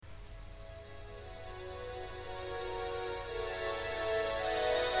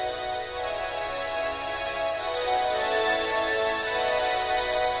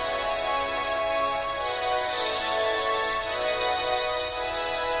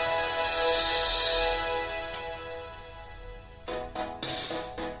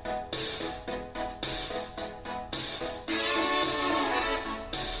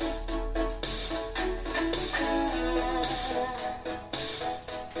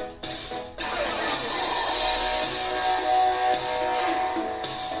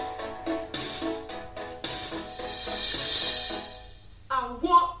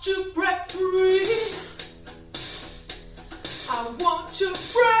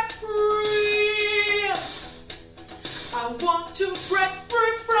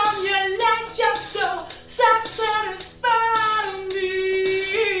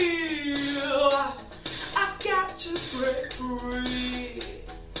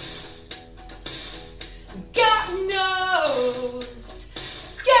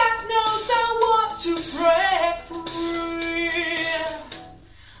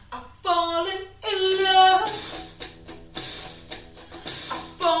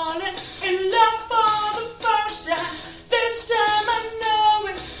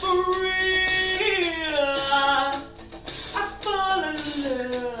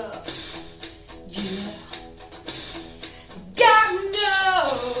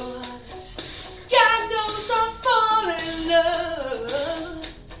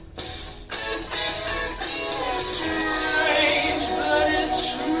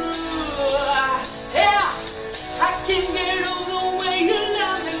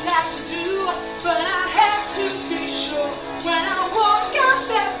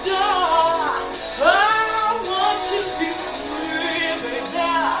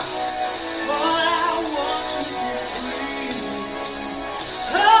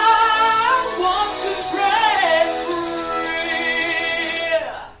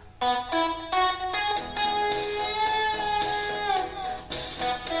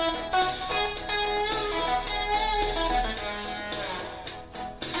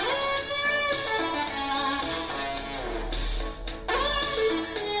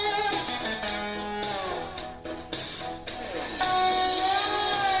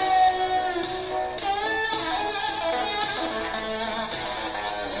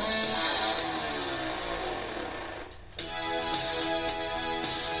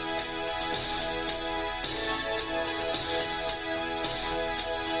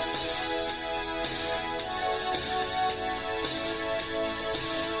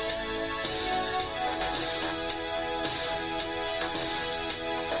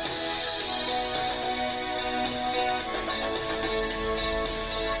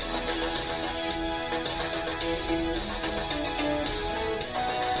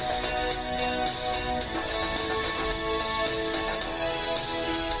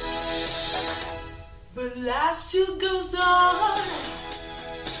still goes on.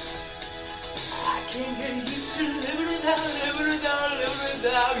 I can't get used to living without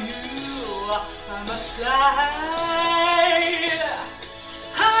you by my side.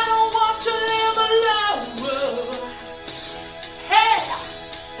 I don't want to live alone. Hey,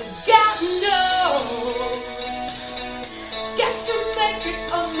 God knows, got to make it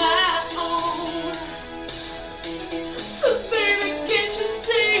on my own. So baby, can't you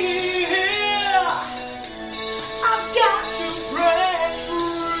see? I've got to break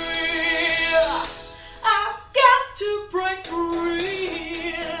free. I've got to break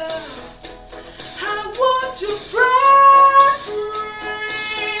free. I want to break free.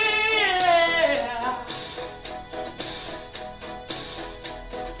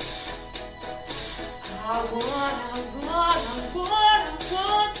 I want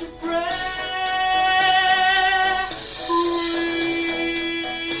to break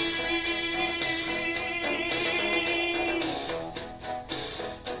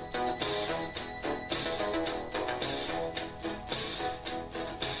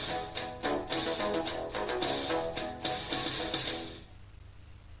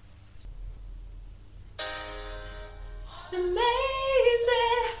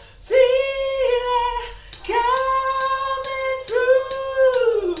amazing feeling coming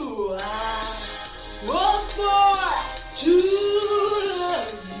through. I was born to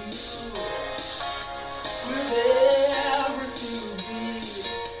love you with every single beat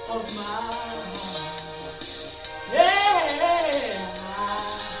of my heart. Yeah, I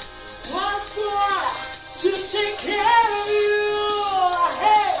was born to take care of you.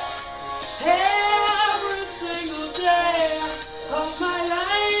 Hey, every single day of my life.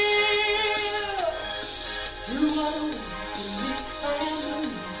 You are the one for me, I am the one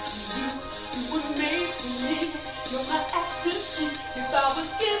for you. You were made for me, you're my ecstasy. If I was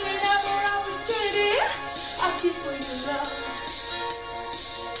given ever opportunity, I'd give for your love.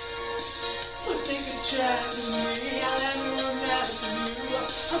 So take a chance on me, I'll end the romance with you.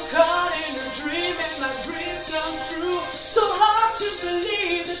 I'm caught in a dream and my dreams come true. So hard to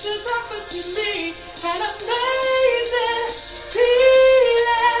believe this has happened to me, and I've never